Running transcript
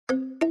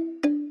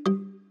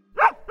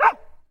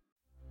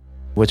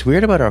What's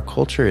weird about our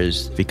culture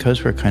is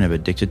because we're kind of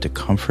addicted to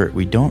comfort,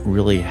 we don't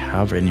really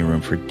have any room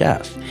for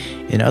death.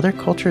 In other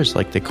cultures,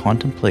 like, they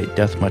contemplate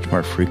death much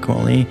more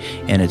frequently,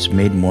 and it's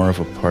made more of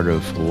a part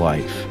of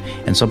life.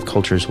 And some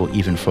cultures will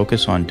even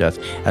focus on death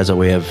as a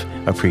way of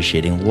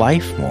appreciating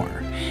life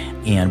more.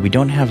 And we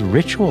don't have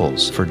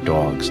rituals for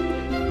dogs.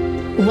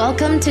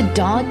 Welcome to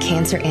Dog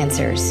Cancer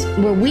Answers,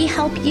 where we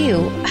help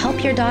you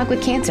help your dog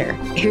with cancer.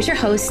 Here's your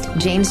host,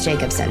 James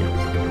Jacobson.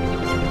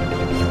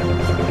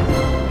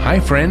 Hi,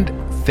 friend.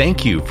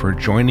 Thank you for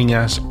joining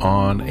us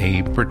on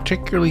a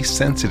particularly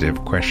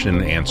sensitive question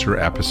and answer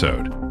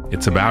episode.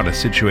 It's about a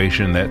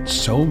situation that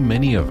so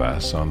many of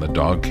us on the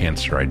Dog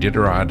Cancer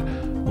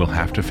Iditarod will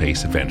have to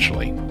face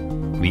eventually: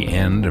 the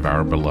end of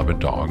our beloved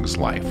dog's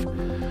life.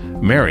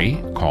 Mary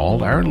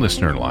called our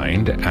listener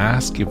line to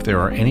ask if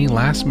there are any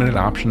last-minute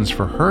options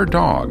for her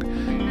dog,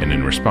 and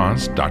in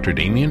response, Dr.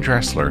 Damian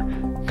Dressler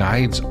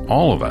guides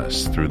all of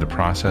us through the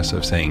process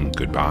of saying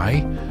goodbye,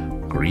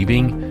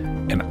 grieving,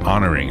 and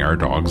honoring our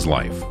dog's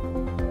life.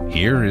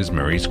 Here is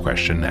Mary's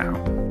question now.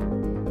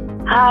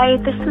 Hi,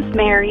 this is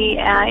Mary.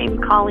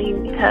 I'm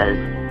calling because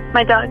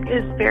my dog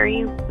is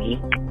very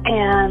weak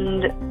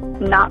and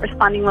not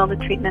responding well to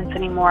treatments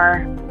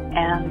anymore.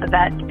 And the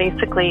vet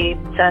basically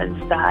says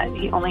that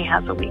he only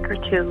has a week or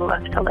two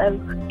left to live.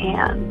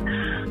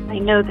 And I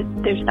know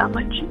that there's not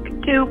much you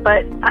can do,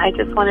 but I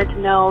just wanted to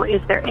know,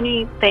 is there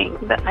anything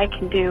that I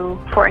can do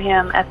for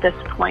him at this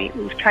point?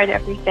 We've tried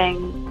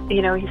everything.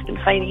 You know, he's been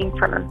fighting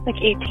for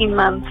like 18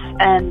 months,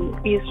 and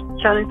he's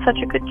done such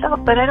a good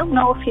job, but I don't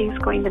know if he's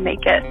going to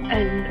make it.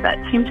 And that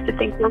seems to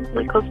think we're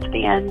really close to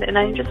the end. And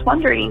I'm just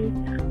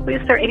wondering,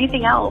 is there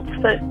anything else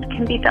that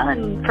can be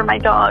done for my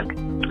dog?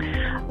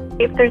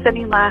 If there's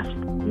any last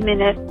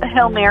minute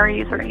Hail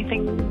Marys or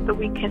anything that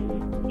we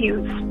can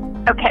use.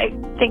 Okay,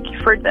 thank you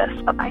for this.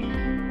 Bye-bye.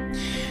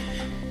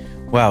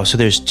 Wow, so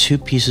there's two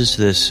pieces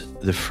to this.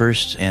 The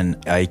first, and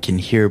I can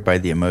hear by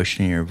the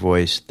emotion in your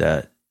voice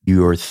that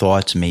your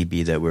thoughts may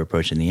be that we're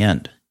approaching the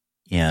end.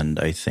 And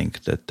I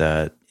think that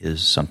that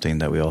is something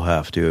that we all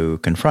have to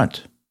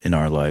confront in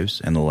our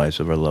lives and the lives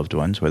of our loved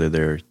ones, whether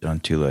they're on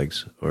 2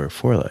 legs or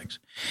 4 legs.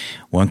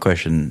 One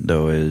question,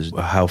 though, is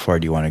how far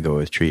do you want to go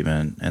with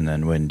treatment? And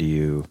then when do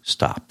you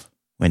stop?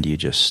 When do you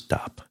just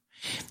stop?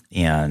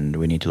 And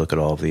we need to look at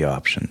all of the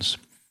options.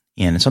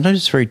 And sometimes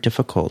it's very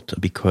difficult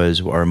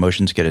because our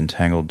emotions get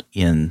entangled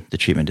in the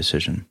treatment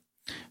decision.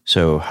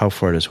 So how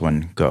far does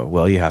one go?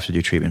 Well, you have to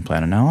do treatment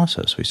plan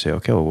analysis. We say,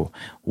 okay, well,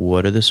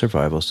 what are the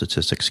survival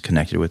statistics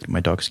connected with my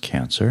dog's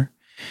cancer?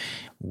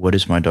 What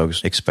is my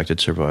dog's expected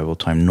survival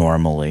time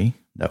normally?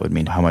 That would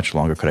mean how much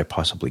longer could I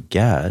possibly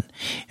get?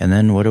 And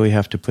then what do we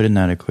have to put in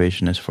that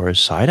equation as far as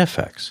side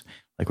effects?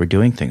 Like we're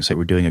doing things, like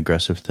we're doing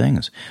aggressive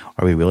things.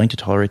 Are we willing to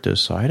tolerate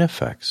those side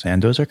effects?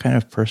 And those are kind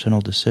of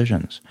personal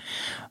decisions.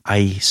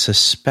 I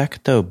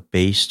suspect, though,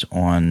 based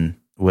on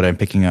what I'm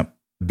picking up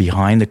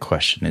behind the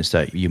question, is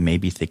that you may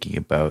be thinking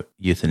about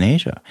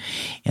euthanasia.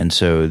 And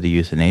so the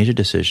euthanasia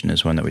decision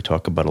is one that we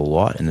talk about a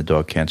lot in the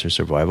Dog Cancer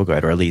Survival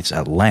Guide, or at least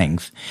at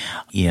length,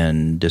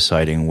 in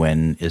deciding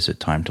when is it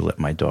time to let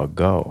my dog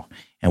go.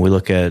 And we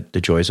look at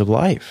the joys of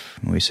life.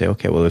 And we say,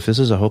 okay, well, if this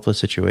is a hopeless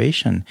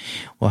situation,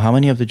 well, how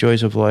many of the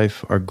joys of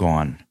life are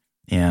gone?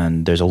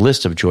 And there's a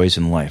list of joys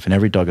in life, and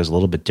every dog is a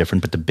little bit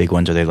different, but the big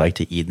ones are they like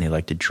to eat and they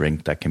like to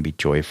drink. That can be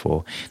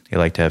joyful. They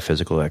like to have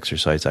physical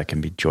exercise. That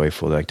can be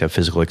joyful. They like to have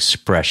physical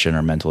expression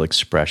or mental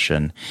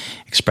expression.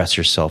 Express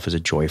yourself is a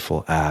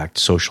joyful act.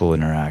 Social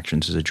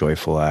interactions is a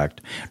joyful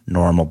act.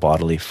 Normal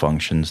bodily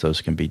functions,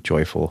 those can be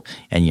joyful.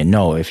 And you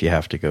know if you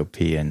have to go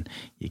pee and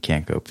you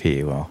can't go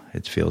pee, well,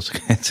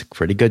 it's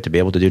pretty good to be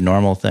able to do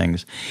normal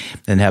things.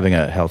 And having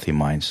a healthy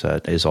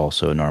mindset is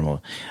also a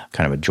normal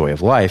kind of a joy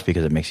of life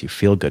because it makes you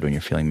feel good when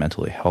you're feeling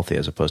mentally healthy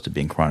as opposed to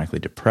being chronically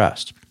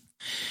depressed.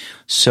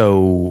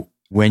 So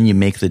when you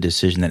make the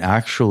decision that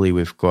actually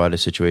we've got a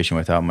situation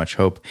without much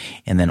hope,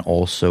 and then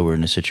also we're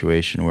in a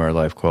situation where our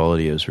life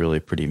quality is really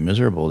pretty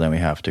miserable, then we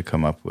have to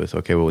come up with,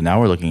 okay, well, now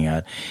we're looking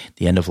at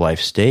the end of life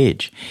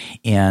stage.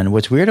 And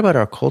what's weird about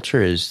our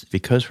culture is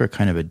because we're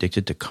kind of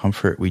addicted to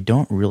comfort, we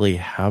don't really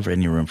have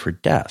any room for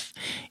death.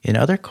 In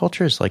other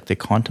cultures, like, they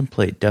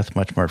contemplate death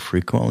much more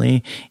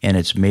frequently, and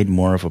it's made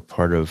more of a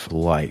part of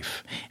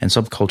life. And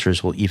some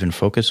cultures will even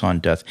focus on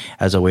death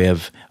as a way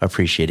of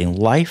appreciating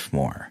life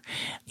more.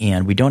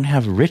 And we don't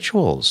have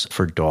rituals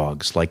for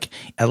dogs. Like,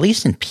 at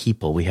least in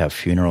people, we have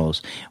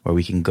funerals where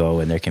we can go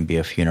and there can be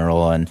a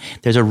funeral. And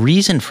there's a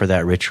reason for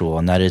that ritual,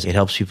 and that is it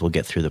helps people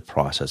get through the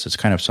process. It's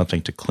kind of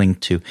something to cling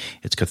to.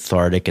 It's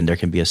cathartic, and there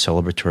can be a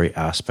celebratory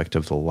aspect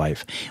of the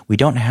life. We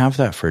don't have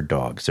that for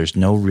dogs. There's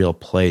no real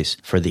place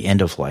for the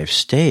end of life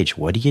stage.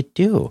 What do you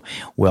do?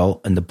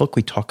 Well, in the book,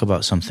 we talk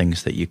about some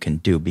things that you can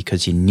do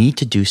because you need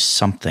to do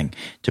something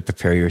to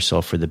prepare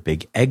yourself for the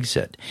big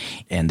exit.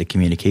 And the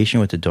communication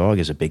with the dog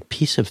is a big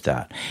piece of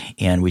that.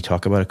 And we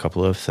talk about a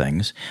couple of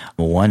things.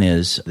 One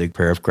is the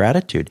prayer of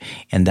gratitude,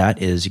 and that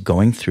is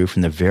going through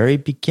from the very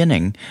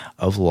beginning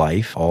of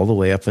life all the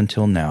way up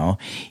until now.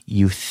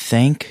 You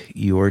thank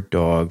your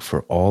dog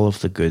for all of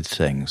the good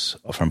things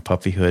from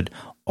puppyhood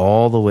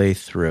all the way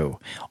through,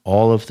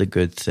 all of the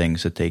good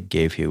things that they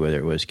gave you, whether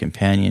it was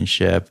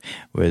companionship,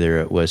 whether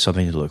it was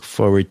something to look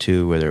forward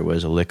to, whether it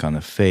was a lick on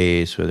the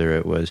face, whether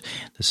it was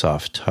the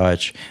soft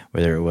touch,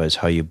 whether it was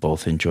how you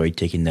both enjoyed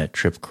taking that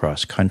trip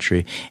cross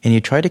country. And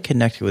you try to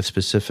connect it with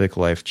specific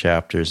life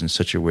chapters in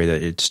such a way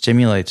that it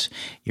stimulates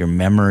your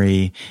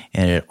memory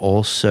and it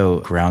also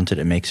grounds it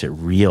and makes it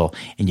real.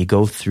 And you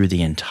go through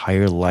the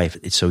entire life.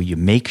 So you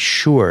make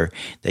sure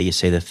that you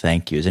say the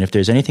thank yous. And if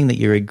there's anything that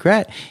you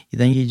regret,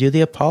 then you do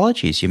the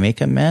apologies. You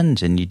make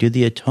amends and you do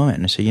the atonement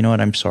and say, you know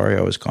what, I'm sorry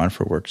I was gone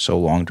for work so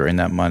long during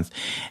that month.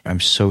 I'm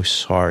so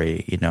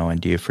sorry, and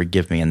do you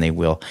forgive me? And they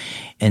will.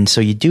 And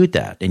so you do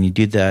that, and you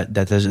do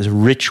that as a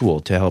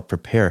ritual to help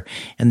prepare.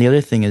 And the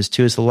other thing is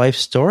the life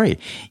story.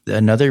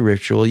 Another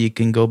ritual, you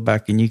can go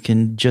back and you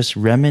can just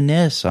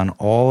reminisce on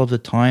all of the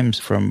times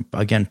from,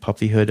 again,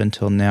 puppyhood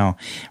until now.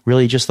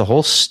 Really just the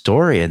whole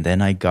story. And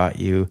then I got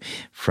you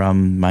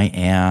from my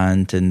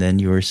aunt, and then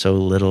you were so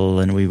little,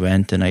 and we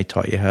went and I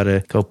taught you how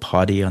to go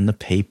potty on the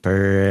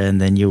paper,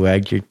 and then you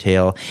wagged your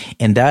tail.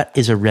 And that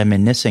is a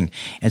reminiscing.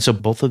 And so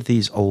both of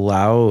these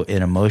allow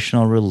an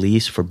emotional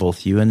release for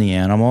both you and the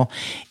animal,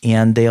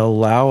 and they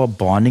allow a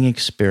bonding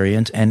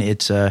experience, and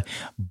it's a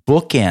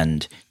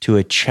bookend to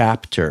a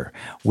chapter,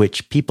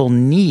 which people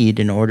need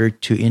in order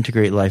to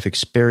integrate life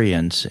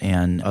experience,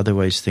 and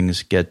otherwise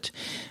things get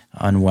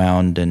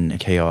unwound and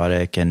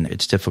chaotic, and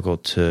it's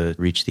difficult to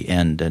reach the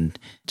end and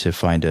to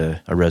find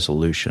a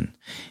resolution.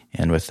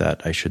 And with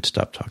that, I should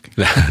stop talking.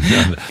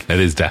 That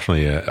is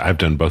definitely I've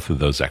done both of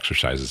those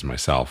exercises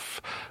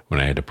myself when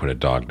I had to put a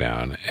dog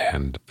down,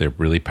 and they're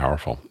really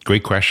powerful.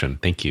 Great question.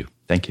 Thank you.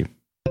 Thank you.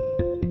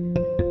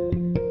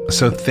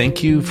 So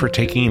thank you for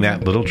taking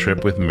that little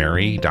trip with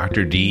Mary,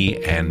 Dr. D,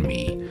 and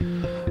me.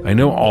 I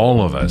know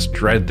all of us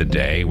dread the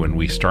day when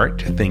we start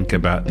to think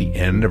about the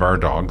end of our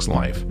dog's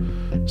life.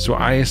 So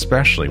I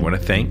especially want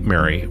to thank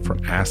Mary for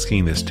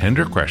asking this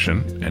tender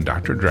question and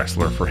Dr.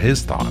 Dressler for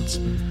his thoughts.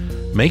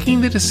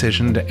 Making the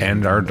decision to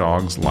end our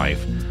dog's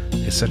life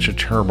is such a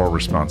terrible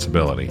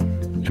responsibility.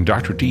 And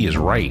Dr. D is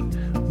right.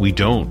 We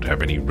don't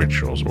have any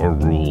rituals or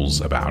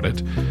rules about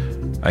it.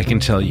 I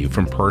can tell you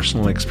from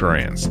personal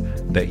experience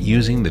that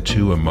using the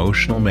two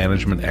emotional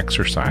management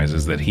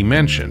exercises that he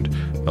mentioned,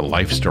 the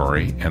life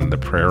story and the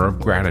prayer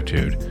of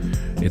gratitude,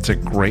 it's a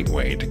great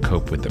way to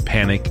cope with the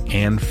panic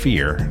and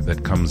fear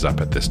that comes up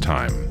at this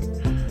time.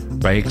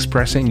 By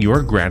expressing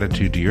your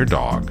gratitude to your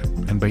dog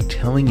and by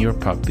telling your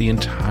pup the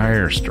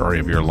entire story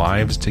of your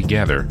lives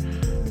together,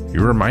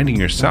 you're reminding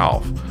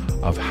yourself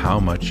of how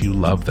much you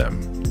love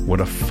them, what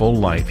a full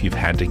life you've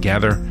had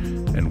together,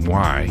 and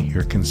why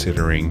you're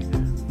considering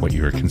what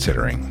you're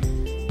considering.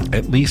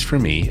 At least for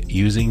me,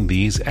 using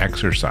these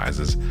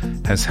exercises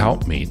has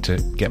helped me to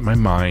get my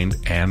mind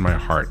and my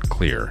heart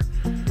clear.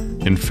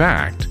 In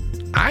fact,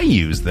 I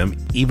use them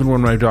even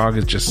when my dog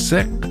is just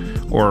sick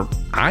or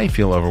I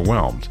feel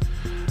overwhelmed.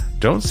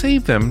 Don't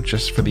save them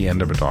just for the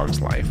end of a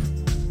dog's life.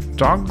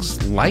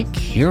 Dogs like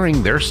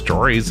hearing their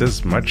stories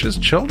as much as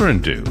children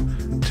do.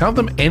 Tell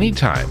them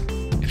anytime.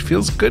 It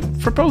feels good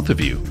for both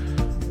of you.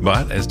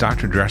 But as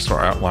Dr. Dressler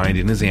outlined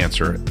in his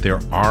answer,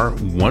 there are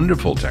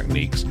wonderful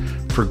techniques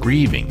for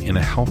grieving in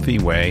a healthy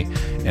way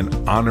and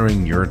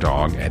honoring your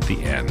dog at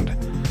the end.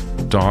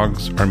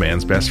 Dogs are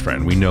man's best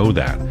friend, we know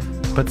that.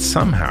 But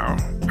somehow,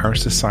 our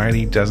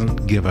society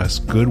doesn't give us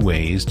good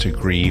ways to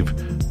grieve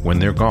when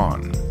they're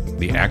gone.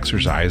 The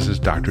exercises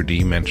Dr.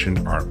 D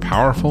mentioned are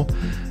powerful,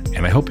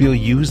 and I hope you'll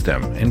use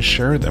them and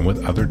share them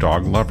with other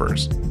dog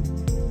lovers.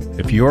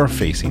 If you're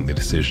facing the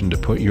decision to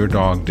put your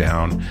dog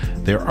down,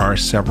 there are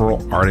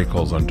several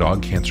articles on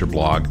Dog Cancer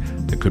Blog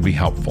that could be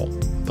helpful.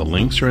 The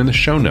links are in the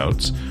show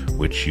notes,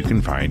 which you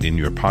can find in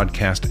your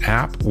podcast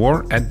app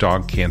or at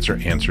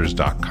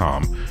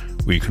dogcanceranswers.com,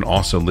 where you can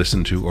also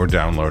listen to or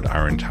download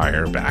our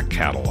entire back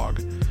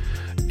catalog.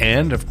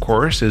 And, of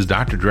course, as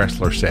Dr.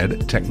 Dressler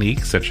said,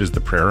 techniques such as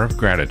the prayer of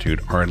gratitude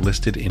are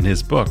listed in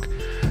his book,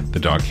 The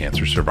Dog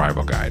Cancer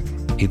Survival Guide.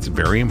 It's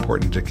very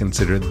important to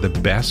consider the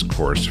best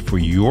course for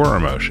your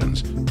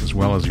emotions as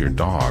well as your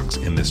dog's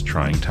in this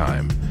trying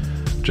time.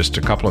 Just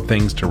a couple of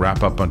things to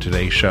wrap up on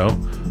today's show.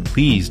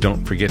 Please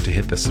don't forget to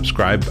hit the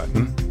subscribe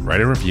button,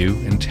 write a review,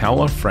 and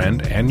tell a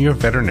friend and your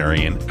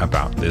veterinarian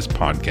about this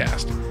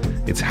podcast.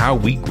 It's how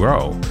we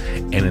grow,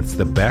 and it's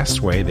the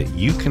best way that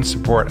you can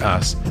support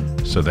us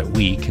so that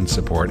we can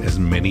support as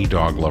many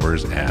dog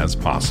lovers as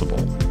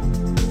possible.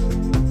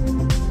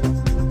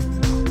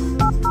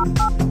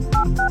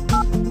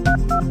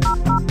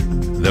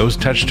 Those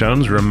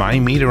touchstones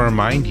remind me to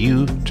remind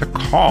you to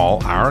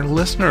call our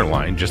listener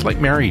line, just like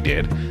Mary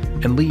did,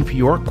 and leave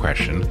your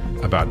question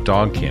about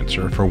dog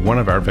cancer for one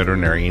of our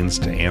veterinarians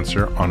to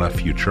answer on a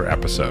future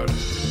episode.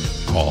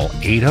 Call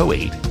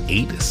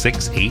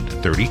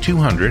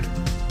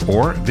 808-868-3200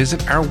 or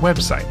visit our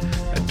website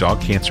at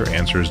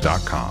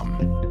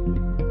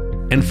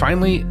dogcanceranswers.com. And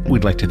finally,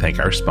 we'd like to thank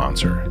our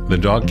sponsor, the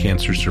Dog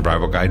Cancer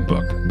Survival Guide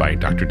book by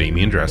Dr.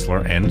 Damian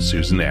Dressler and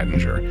Susan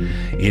Ettinger.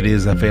 It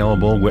is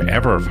available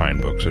wherever fine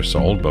books are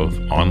sold, both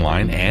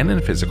online and in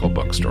physical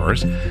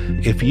bookstores.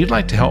 If you'd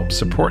like to help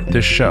support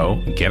this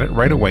show, get it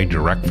right away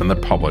direct from the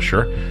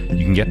publisher.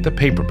 You can get the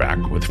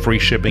paperback with free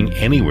shipping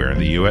anywhere in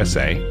the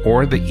USA,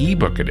 or the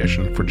ebook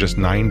edition for just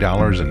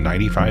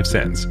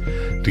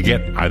 $9.95. To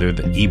get either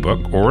the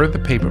ebook or the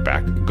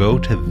paperback, go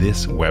to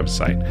this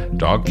website,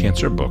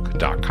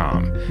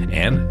 dogcancerbook.com.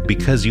 And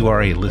because you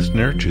are a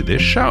listener to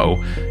this show,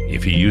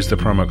 if you use the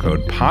promo code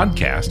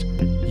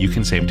PODCAST, you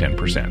can save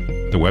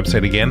 10%. The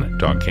website again,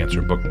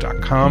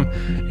 dogcancerbook.com,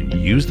 and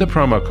use the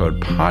promo code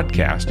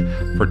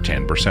PODCAST for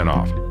 10%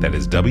 off. That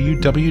is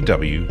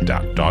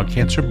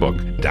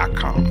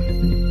www.dogcancerbook.com.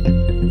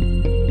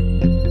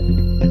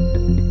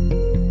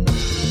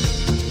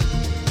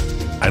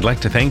 I'd like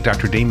to thank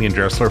Dr. Damian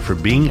Dressler for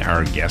being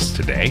our guest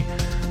today.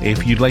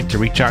 If you'd like to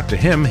reach out to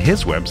him,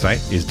 his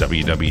website is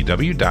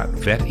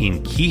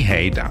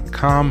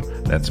www.vetinkihe.com.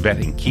 That's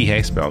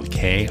Vetinkihe, spelled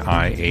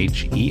Kihei.com.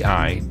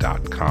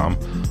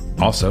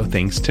 Also,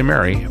 thanks to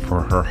Mary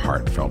for her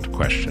heartfelt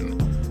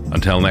question.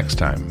 Until next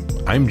time,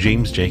 I'm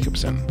James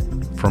Jacobson.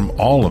 From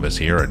all of us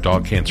here at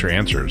Dog Cancer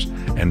Answers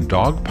and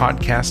Dog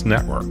Podcast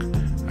Network,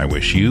 I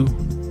wish you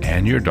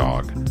and your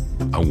dog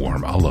a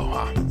warm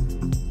aloha.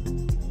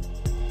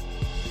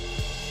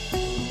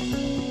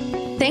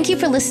 Thank you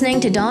for listening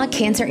to Dog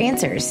Cancer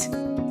Answers.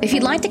 If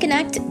you'd like to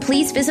connect,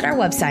 please visit our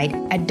website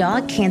at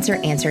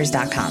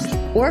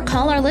dogcanceranswers.com or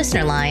call our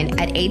listener line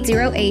at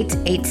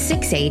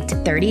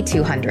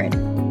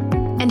 808-868-3200.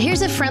 And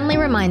here's a friendly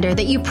reminder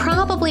that you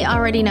probably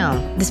already know.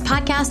 This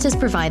podcast is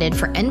provided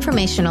for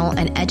informational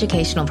and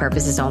educational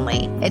purposes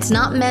only. It's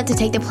not meant to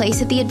take the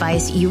place of the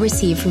advice you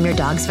receive from your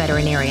dog's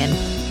veterinarian.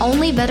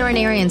 Only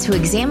veterinarians who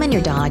examine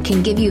your dog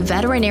can give you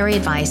veterinary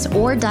advice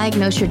or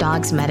diagnose your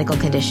dog's medical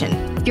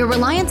condition. Your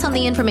reliance on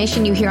the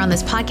information you hear on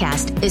this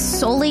podcast is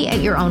solely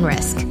at your own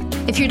risk.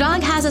 If your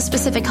dog has a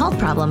specific health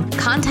problem,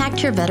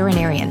 contact your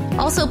veterinarian.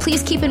 Also,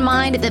 please keep in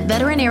mind that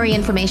veterinary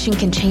information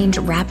can change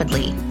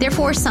rapidly.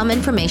 Therefore, some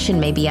information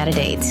may be out of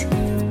date.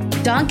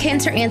 Dog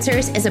Cancer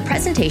Answers is a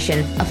presentation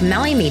of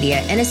Maui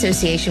Media in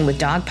association with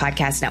Dog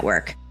Podcast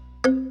Network.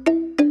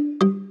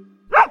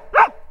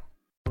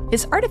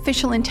 Is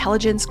artificial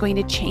intelligence going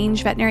to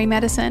change veterinary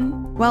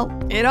medicine? Well,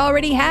 it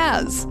already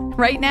has.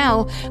 Right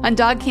now, on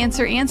Dog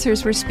Cancer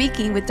Answers, we're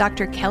speaking with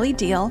Dr. Kelly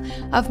Deal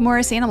of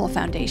Morris Animal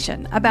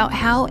Foundation about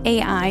how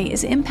AI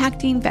is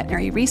impacting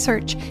veterinary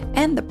research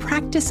and the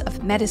practice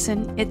of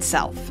medicine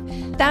itself.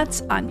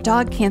 That's on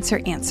Dog Cancer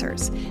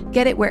Answers.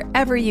 Get it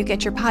wherever you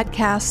get your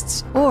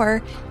podcasts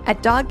or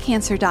at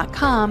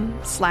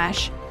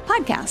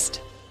dogcancer.com/podcast.